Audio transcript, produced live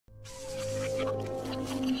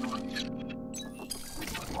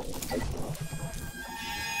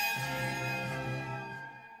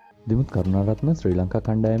දිමුත් කරුණාරත්න ශ්‍රී ලංකා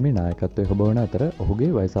කණ්ඩායමේ නායකත්වය හොබවන අතර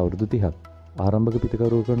ඔහුගේ වයස අවුරුදු 30ක්. ආරම්භක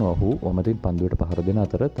පිතිකරුව කරන ඔහු වමතින් පන්දුවට පහර දෙන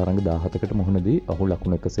අතර තරඟ 17කට මුහුණ දී ඔහු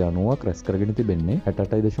ලකුණු 190ක් රැස් කරගෙන තිබෙන්නේ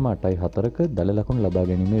 68.84ක දල ලකුණු ලබා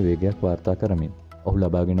ගැනීමේ වේගයක් වාර්තා කරමින්. ඔහු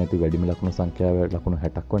ලබාගෙන ඇති වැඩිම ලකුණු සංඛ්‍යාව ලකුණු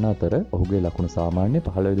 60ක් වන අතර ඔහුගේ ලකුණු සාමාන්‍ය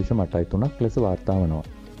 15.83ක් ලෙස වාර්තා වනවා.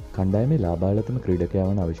 කණ්ඩායමේ ලාභාලතම ක්‍රීඩකයා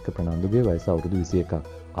වන අවිෂ්ක ප්‍රනාන්දුගේ වයස අවුරුදු 21ක්.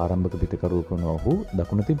 ආරම්භක පිතිකරුව කරන ඔහු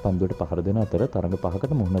දකුණතින් පන්දුවට පහර දෙන අතර තරඟ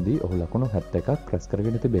 5කට මුහුණ දී ඔහු ලකුණු 71ක් රැස්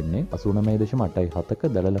කරගෙන තිබෙන්නේ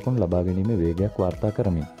 89.87ක දල ලකුණු ලබා ගැනීමේ වේගයක් වාර්තා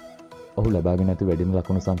කරමින්. ඔහු ලබාගෙන ඇති වැඩිම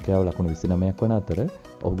ලකුණු සංඛ්‍යාව ලකුණු 29ක් වන අතර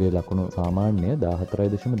ඔහුගේ ලකුණු සාමාන්‍ය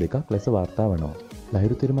 14.2ක් ලෙස වාර්තා වනවා.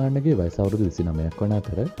 ලහිරු තිරිමාන්නගේ වයස අවුරුදු 29ක් වන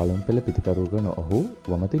අතර පළමු පෙළ පිතිකරුව කරන ඔහු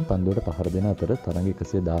වමතින් පන්දුවට පහර දෙන අතර තරඟ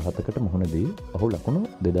 117කට මුහුණ දී ඔහු ලකුණු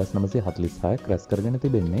 2946ක් රැස් කරගෙන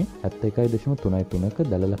තිබෙන්නේ 71.33ක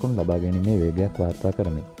දල ලකුණු ලබා ගැනීමේ වේගයක් වාර්තා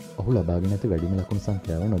කරමින්. ඔහු ලබාගෙන ඇති වැඩිම ලකුණු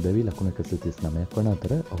සංඛ්‍යාව නොදැවි ලකුණු 139ක් වන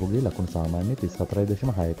අතර ඔහුගේ ලකුණු සාමාන්‍ය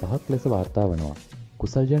 34.65ක් ලෙස වාර්තා වනවා.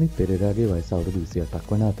 කුසල් පෙරේරාගේ වයස අවුරුදු 28ක්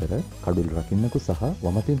වන අතර කඩුළු රකින්නෙකු සහ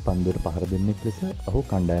වමතින් පන්දුවට පහර දෙන්නෙක් ලෙස ඔහු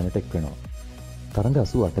කණ්ඩායමට එක්වෙනවා. තරඟ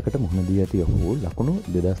 88කට මුහුණ දී ඇති ඔහු ලකුණු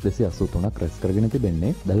 2283ක් රැස් කරගෙන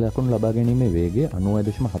තිබෙන්නේ දල ලකුණු ලබා ගැනීමේ වේගය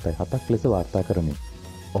 90.77ක් ලෙස වාර්තා කරමින්.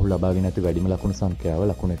 ඔහු ලබාගෙන ඇති වැඩිම ලකුණු සංඛ්‍යාව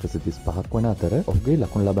ලකුණු 135ක් වන අතර ඔහුගේ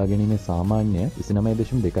ලකුණු ලබා ගැනීමේ සාමාන්‍ය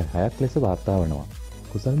 29.26ක් ලෙස වාර්තා වනවා.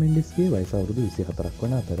 කුසල් මෙන්ඩිස්ගේ වයස අවුරුදු 24ක්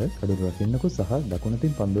වන අතර කඩුළු රකින්නෙකු සහ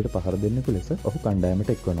දකුණතින් පන්දුවට පහර දෙන්නෙකු ලෙස ඔහු කණ්ඩායමට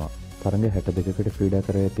එක්වනවා. තරඟ 62කට ක්‍රීඩා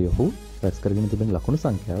කර ඇති ඔහු රැස් කරගෙන තිබෙන ලකුණු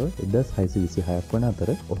සංඛ්‍යාව 1626ක් වන අතර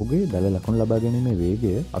ඔහුගේ දල ලකුණු ලබා ගැනීමේ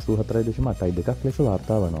වේගය 84.82ක් ලෙස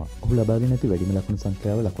වාර්තා වනවා. ඔහු ලබාගෙන ඇති වැඩිම ලකුණු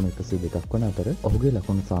සංඛ්‍යාව ලකුණු 102ක් වන අතර ඔහුගේ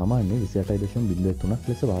ලකුණු සාමාන්‍ය 28.03ක්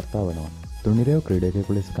ලෙස වාර්තා වනවා. තුනිරයව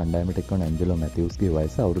ක්‍රීඩකයෙකු ලෙස කණ්ඩායමට එක්වන ඇන්ජලෝ මැතිව්ස්ගේ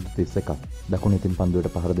වයස අවුරුදු 31ක්. දකුණින් පන්දුවට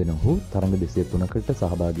පහර දෙන ඔහු තරඟ 203කට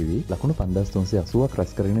සහභාගී වී ලකුණු 5380ක්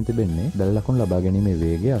රැස් කරගෙන තිබෙන්නේ දල ලකුණු ලබා ගැනීමේ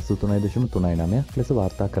වේගය 83.39ක් ලෙස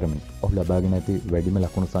වාර්තා කරමින්. ඔහු ලබාගෙන ඇති වැඩිම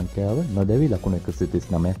ලකුණු සංඛ්‍යාව නොදැවි ලකුණු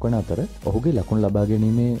 139ක් වන අතර ඔහුගේ ලකුණු ලබා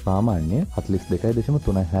ගැනීමේ සාමාන්‍ය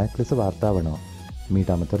 42.36ක් ලෙස වාර්තා වනවා.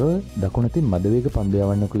 මීට අමතරව දකුණතින් මදවේග පන්දු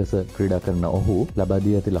යවන්නෙකු ලෙස ක්‍රීඩා කරන ඔහු ලබා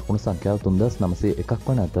දී ඇති ලකුණු සංඛ්‍යාව 3901ක්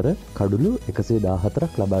වන අතර කඩුළු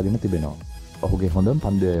 114ක් ලබාගෙන තිබෙනවා. ඔහුගේ හොඳම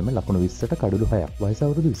පන්දු යැවීම ලකුණු 20ට කඩුළු 6ක්. වයස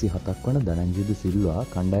අවුරුදු 27ක් වන ධනංජය ද සිල්වා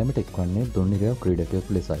කණ්ඩායමට එක්වන්නේ දුර්නිරයව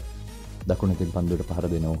ක්‍රීඩකයෙකු ලෙසයි. දකුණතින් පන්දුවට පහර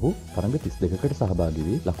දෙන ඔහු තරඟ 32කට සහභාගී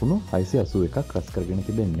වී ලකුණු 681ක් රැස් කරගෙන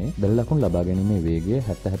තිබෙන්නේ දල ලකුණු ලබා ගැනීමේ වේගය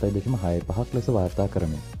 77.65ක් ලෙස වාර්තා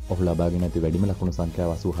කරමින්. ඔහු ලබාගෙන ඇති වැඩිම ලකුණු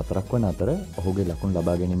සංඛ්‍යාව 84ක් වන අතර ඔහුගේ ලකුණු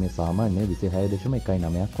ලබා ගැනීමේ සාමාන්‍ය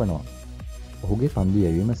 26.19ක් වනවා. ඔහුගේ පන්දු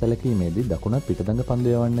යැවීම සැලකීමේදී දකුණත් පිටදඟ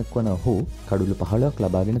පන්දු යවන්නෙක් වන ඔහු කඩුළු 15ක්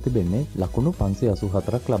ලබාගෙන තිබෙන්නේ ලකුණු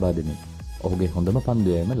 584ක් ලබා දෙමින්. ඔහුගේ හොඳම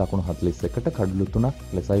පන්දු යැවීම ලකුණු 41ට කඩුළු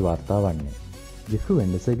 3ක් ලෙසයි වාර්තා වන්නේ. ජෙෆ්රි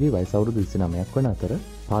වෙන්ඩර්සේගේ වයස අවුරුදු 29ක් වන අතර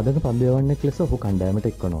පාදක පන්දු යවන්නෙක් ලෙස ඔහු කණ්ඩායමට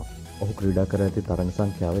එක්වනවා. ඔහු ක්‍රීඩා කර ඇති තරඟ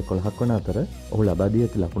සංඛ්‍යාව 11ක් වන අතර ඔහු ලබා දී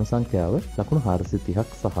ඇති ලකුණු සංඛ්‍යාව ලකුණු 430ක්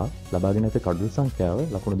සහ ලබාගෙන ඇති කඩුළු සංඛ්‍යාව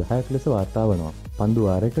ලකුණු 10ක් ලෙස වාර්තා වනවා. පන්දු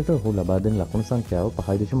වාරයකට ඔහු ලබා දෙන ලකුණු සංඛ්‍යාව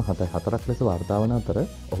 5.74ක් ලෙස වාර්තා වන අතර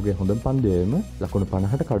ඔහුගේ හොඳම පන්දු යැවීම ලකුණු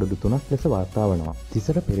 50ට කඩුළු 3ක් ලෙස වාර්තා වනවා.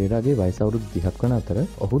 තිසර පෙරේරාගේ වයස අවුරුදු 30ක් වන අතර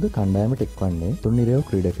ඔහුද කණ්ඩායමට එක්වන්නේ තුන්නිරයව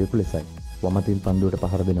ක්‍රීඩකයෙකු ලෙසයි. වමතින් පන්දුවට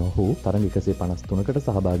පහර දෙන ඔහු තරඟ 153කට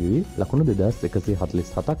සහභාගී වී ලකුණු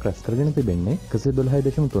 2147ක් රැස් කරගෙන තිබෙන්නේ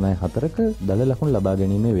 112.34ක දල ලකුණු ලබා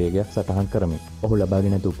ගැනීමේ වේගයක් සටහන් කරමින්. ඔහු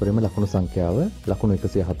ලබාගෙන ඇති උපරිම ලකුණු සංඛ්‍යාව ලකුණු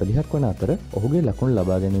 140ක් වන අතර ඔහුගේ ලකුණු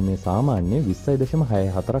ලබා ගැනීමේ සාමාන්‍ය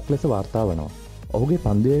 20.64ක් ලෙස වාර්තා වනවා. ඔහුගේ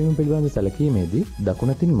පන්දු යැවීම පිළිබඳ සැලකීමේදී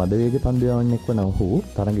දකුණතින් මදවේග පන්දු යවන්නෙක් වන ඔහු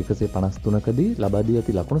තරඟ 153කදී ලබා දී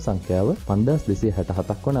ඇති ලකුණු සංඛ්‍යාව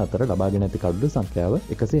 5267ක් වන අතර ලබාගෙන ඇති කඩුළු සංඛ්‍යාව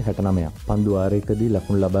 169ක්. පන්දු වාරයකදී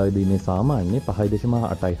ලකුණු ලබා දීමේ සාමාන්‍ය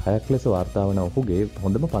 5.86ක් ලෙස වාර්තා වන ඔහුගේ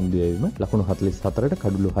හොඳම පන්දු යැවීම ලකුණු 44ට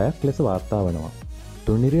කඩුළු 6ක් ලෙස වාර්තා වනවා.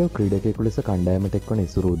 තුන්නිරයව ක්‍රීඩකයෙකු ලෙස කණ්ඩායමට එක්වන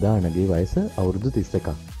ඉසුරු උදානගේ වයස අවුරුදු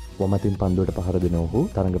 31ක්. වමතින් පන්දුවට පහර දෙන ඔහු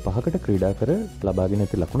තරඟ 5කට ක්‍රීඩා කර ලබාගෙන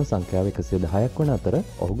ඇති ලකුණු සංඛ්‍යාව 110ක් වන අතර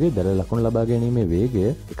ඔහුගේ දල ලකුණු ලබා ගැනීමේ වේගය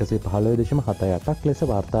 115.78ක් ලෙස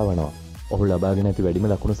වාර්තා වනවා. ඔහු ලබාගෙන ඇති වැඩිම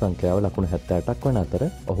ලකුණු සංඛ්‍යාව ලකුණු 78ක් වන අතර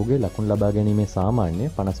ඔහුගේ ලකුණු ලබා ගැනීමේ සාමාන්‍ය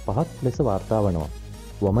 55ක් ලෙස වාර්තා වනවා.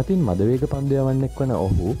 වමතින් මදවේග පන්දු යවන්නෙක් වන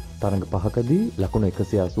ඔහු තරඟ 5කදී ලකුණු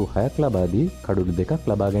 186ක් ලබා දී කඩුළු 2ක්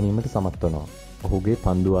ලබා ගැනීමට සමත් වනවා. ඔහුගේ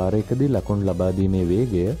පන්දු වාරයකදී ලකුණු ලබා දීමේ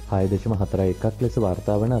වේගය 6.41ක් ලෙස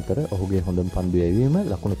වාර්තා වන අතර ඔහුගේ හොඳම පන්දු යැවීම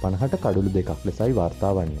ලකුණු 50ට කඩුළු 2ක් ලෙසයි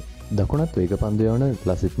වාර්තා වන්නේ. දකුණත් වේග පන්දු යවන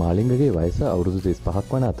ලසිත් මාලිංගගේ වයස අවුරුදු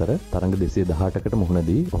 35ක් වන අතර තරඟ 218කට මුහුණ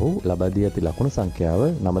දී ඔහු ලබා දී ඇති ලකුණු සංඛ්‍යාව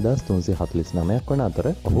 9349ක් වන අතර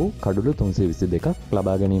ඔහු කඩුළු 322ක්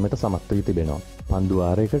ලබා ගැනීමට සමත් වී තිබෙනවා. පන්දු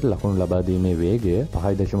වාරයකට ලකුණු ලබා දීමේ වේගය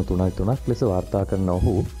 5.33ක් ලෙස වාර්තා කරන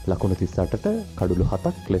ඔහු ලකුණු 38ට කඩුළු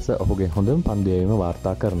 7ක් ලෙස ඔහුගේ හොඳම පන්දු යැවීම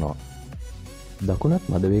වාර්තා කරනවා. දකුණත්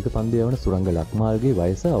මදවේග පන්දු යවන සුරංග ලක්මාල්ගේ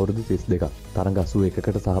වයස අවුරුදු 32ක්. තරඟ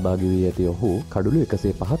 81කට සහභාගී වී ඇති ඔහු කඩුළු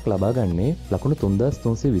 105ක් ලබා ගන්නේ ලකුණු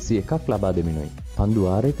 3321ක් ලබා දෙමිනුයි. පන්දු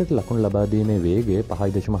වාරයකට ලකුණු ලබා දීමේ වේගය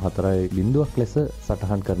 5.40 ලෙස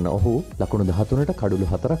සටහන් කරන ඔහු ලකුණු 13ට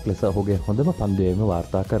කඩුළු 4ක් ලෙස ඔහුගේ හොඳම පන්දු යැවීම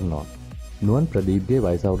වාර්තා කරනවා. නුවන් ප්‍රදීප්ගේ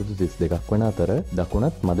වයස අවුරුදු 32ක් වන අතර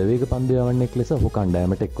දකුණත් මදවේග පන්දු යවන්නෙක් ලෙස ඔහු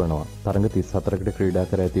කණ්ඩායමට එක්වනවා. තරඟ 34කට ක්‍රීඩා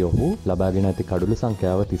කර ඇති ඔහු ලබාගෙන ඇති කඩුළු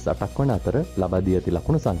සංඛ්‍යාව 38ක් වන අතර ලබා දී ඇති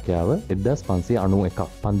ලකුණු සංඛ්‍යාව 1591ක්.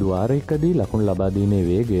 පන්දු වාරයකදී ලකුණු ලබා දීමේ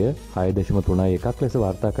වේගය 6.31ක් ලෙස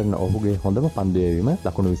වාර්තා කරන ඔහුගේ හොඳම පන්දු යැවීම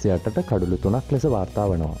ලකුණු 28ට කඩුළු 3ක් ලෙස වාර්තා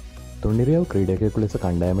වනවා. තුන්නිරියව ක්‍රීඩකයෙකු ලෙස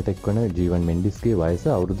කණ්ඩායමට එක්වන ජීවන් මෙන්ඩිස්ගේ වයස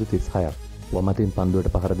අවුරුදු 36ක්. වමතින් පන්දුවට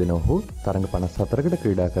පහර දෙන ඔහු තරඟ 54කට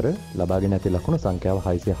ක්‍රීඩා කර ලබාගෙන ඇති ලකුණු සංඛ්‍යාව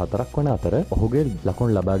 604ක් වන අතර ඔහුගේ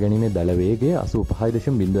ලකුණු ලබා ගැනීමේ දල වේගය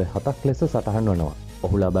 85.07ක් ලෙස සටහන් වනවා.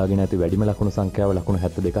 ඔහු ලබාගෙන ඇති වැඩිම ලකුණු සංඛ්‍යාව ලකුණු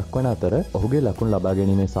 72ක් වන අතර ඔහුගේ ලකුණු ලබා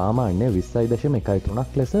ගැනීමේ සාමාන්‍ය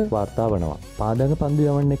 20.13ක් ලෙස වාර්තා වනවා. පාදක පන්දු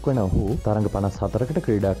යවන්නෙක් වන ඔහු තරඟ 54කට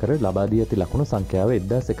ක්‍රීඩා කර ලබා දී ඇති ලකුණු සංඛ්‍යාව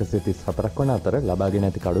 1134ක් වන අතර ලබාගෙන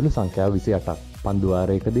ඇති කඩුළු සංඛ්‍යාව 28ක්. පන්දු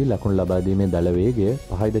වාරයකදී ලකුණු ලබා දීමේ දල වේගය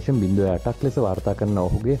 5.08ක් ලෙස වාර්තා කරන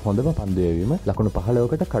ඔහුගේ හොඳම පන්දු යැවීම ලකුණු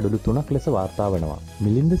 15කට කඩුළු 3ක් ලෙස වාර්තා වනවා.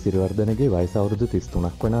 මිලින්ද සිරිවර්ධනගේ වයස අවුරුදු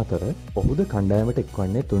 33ක් වන අතර ඔහුද කණ්ඩායමට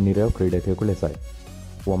එක්වන්නේ තුන්නිරයව ක්‍රීඩකයෙකු ලෙසයි.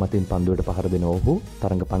 වමතින් පන්දුවට පහර දෙන ඔහු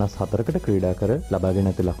තරඟ 54කට ක්‍රීඩා කර ලබාගෙන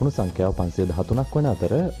ඇති ලකුණු සංඛ්‍යාව 513ක් වන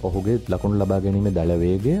අතර ඔහුගේ ලකුණු ලබා ගැනීමේ දල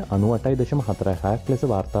වේගය 98.46ක් ලෙස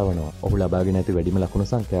වාර්තා වනවා. ඔහු ලබාගෙන ඇති වැඩිම ලකුණු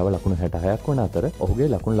සංඛ්‍යාව ලකුණු 66ක් වන අතර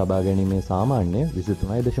ඔහුගේ ලකුණු ලබා ගැනීමේ සාමාන්‍ය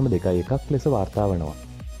 23.21ක් ලෙස වාර්තා වනවා.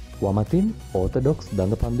 වමතින් ඕතඩොක්ස්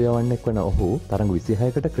දඟ පන්දු යවන්නෙක් වන ඔහු තරඟ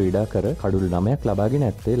 26කට ක්‍රීඩා කර කඩුළු 9ක් ලබාගෙන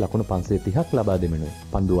ඇත්තේ ලකුණු 530ක් ලබා දෙමිනුයි.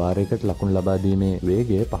 පන්දු වාරයකට ලකුණු ලබා දීමේ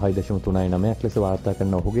වේගය 5.39ක් ලෙස වාර්තා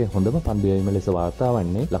කරන ඔහුගේ හොඳම පන්දු යැවීම ලෙස වාර්තා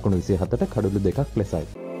වන්නේ ලකුණු 27ට කඩුළු 2ක් ලෙසයි.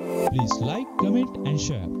 Please like, comment and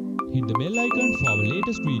share. Hit the bell icon for our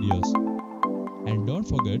latest videos. And don't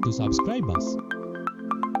forget to subscribe us.